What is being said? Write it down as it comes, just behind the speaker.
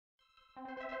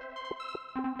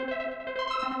When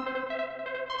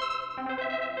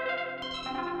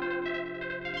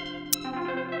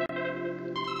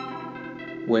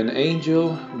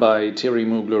Angel by Thierry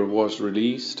Mugler was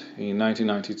released in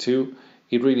 1992,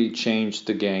 it really changed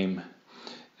the game.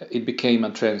 It became a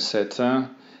trendsetter.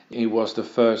 It was the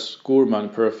first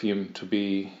gourmand perfume to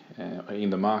be in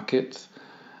the market.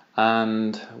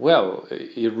 And well,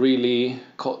 it really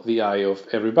caught the eye of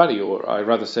everybody, or I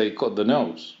rather say caught the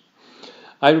nose.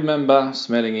 I remember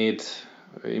smelling it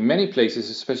in many places,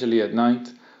 especially at night,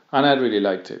 and I really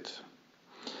liked it.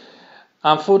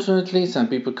 Unfortunately, some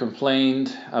people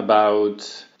complained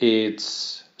about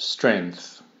its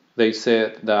strength. They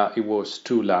said that it was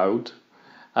too loud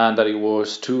and that it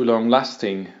was too long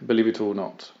lasting, believe it or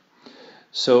not.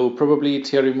 So probably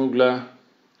Thierry Mugler,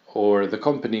 or the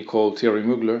company called Thierry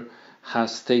Mugler,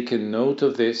 has taken note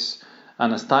of this,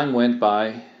 and as time went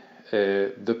by,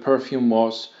 the perfume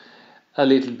was a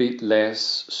little bit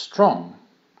less strong.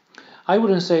 I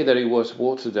wouldn't say that it was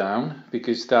watered down,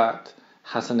 because that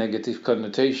has a negative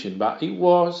connotation, but it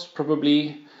was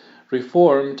probably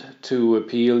reformed to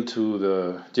appeal to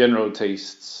the general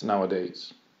tastes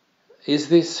nowadays. Is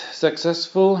this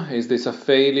successful? Is this a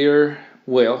failure?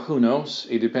 Well, who knows?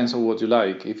 It depends on what you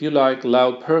like. If you like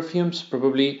loud perfumes,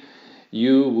 probably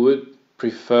you would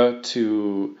prefer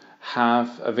to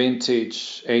have a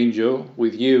vintage Angel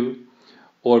with you,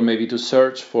 or maybe to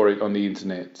search for it on the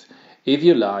internet. If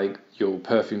you like your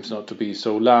perfumes not to be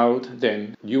so loud,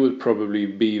 then you would probably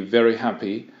be very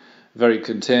happy, very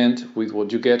content with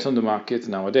what you get on the market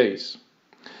nowadays.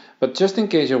 But just in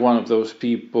case you're one of those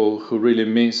people who really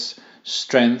miss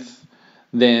strength,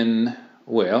 then,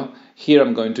 well, here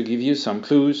I'm going to give you some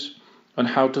clues on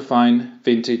how to find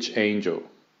vintage Angel.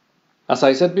 As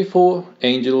I said before,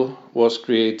 Angel was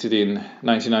created in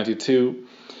 1992,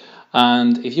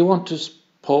 and if you want to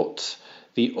spot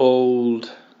the old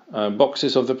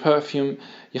boxes of the perfume,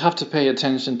 you have to pay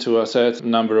attention to a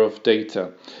certain number of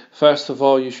data. First of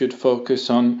all, you should focus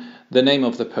on the name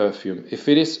of the perfume. If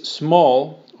it is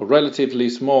small, or relatively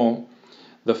small,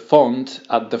 the font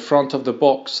at the front of the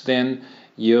box, then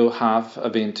you have a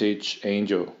vintage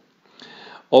Angel.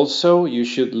 Also, you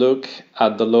should look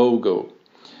at the logo.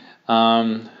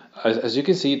 As you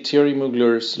can see, Thierry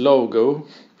Mugler's logo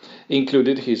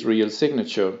included his real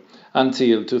signature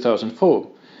until 2004.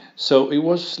 So it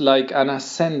was like an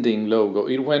ascending logo.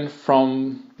 It went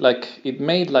from, it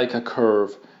made like a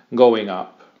curve going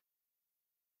up.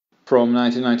 From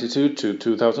 1992 to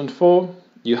 2004,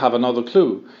 you have another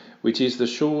clue, which is the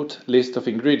short list of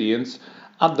ingredients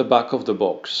at the back of the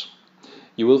box.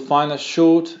 You will find a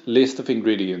short list of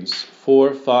ingredients, 4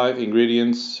 or 5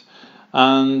 ingredients,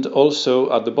 and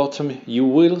also at the bottom you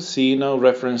will see no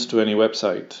reference to any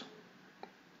website.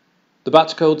 The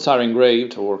batch codes are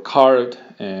engraved or carved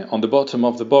on the bottom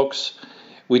of the box,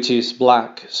 which is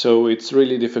black, so it's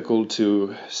really difficult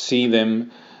to see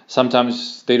them.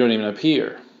 Sometimes they don't even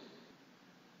appear.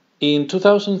 In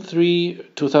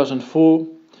 2003-2004,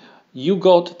 you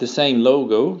got the same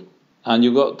logo and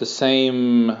you got the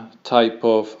same type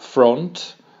of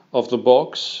front of the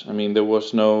box. I mean, there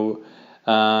was no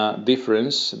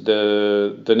difference.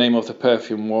 The name of the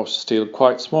perfume was still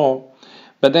quite small,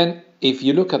 but then if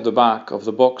you look at the back of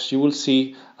the box, you will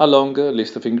see a longer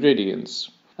list of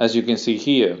ingredients, as you can see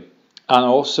here. And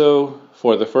also,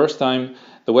 for the first time,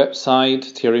 the website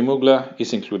Thierry Mugler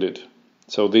is included.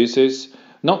 So this is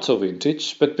not so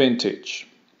vintage, but vintage.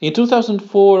 In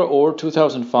 2004 or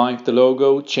 2005, the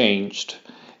logo changed.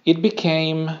 It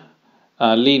became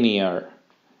linear.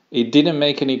 It didn't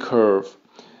make any curve.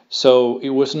 So it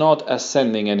was not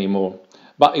ascending anymore.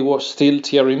 But it was still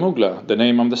Thierry Mugler, the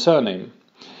name and the surname.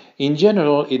 In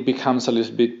general, it becomes a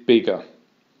little bit bigger.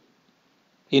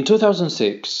 In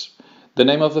 2006, the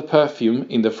name of the perfume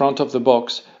in the front of the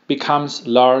box becomes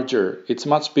larger. It's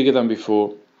much bigger than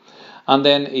before. And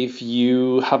then if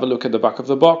you have a look at the back of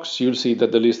the box, you'll see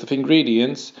that the list of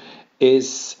ingredients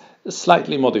is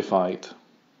slightly modified.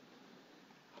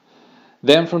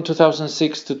 Then from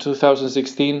 2006 to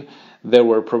 2016, there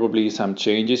were probably some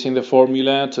changes in the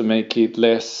formula to make it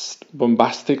less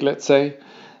bombastic, let's say.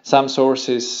 Some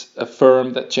sources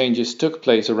affirm that changes took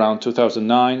place around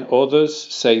 2009.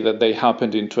 Others say that they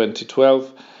happened in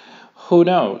 2012. Who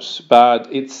knows?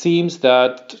 But it seems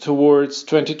that towards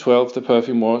 2012 the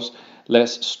perfume was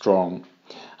less strong.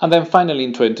 And then finally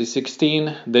in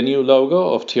 2016 the new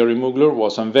logo of Thierry Mugler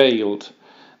was unveiled.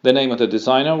 The name of the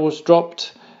designer was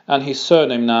dropped and his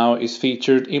surname now is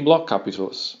featured in block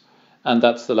capitals. And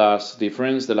that's the last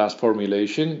difference, the last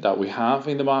formulation that we have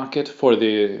in the market for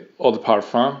the eau de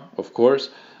parfum, of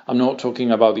course. I'm not talking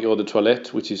about the eau de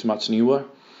toilette, which is much newer.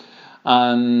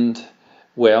 And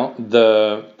Well,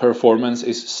 the performance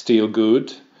is still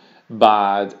good,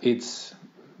 but it's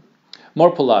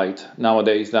more polite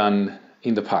nowadays than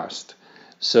in the past.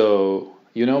 So,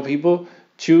 people,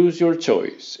 choose your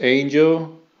choice.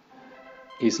 Angel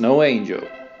is no angel.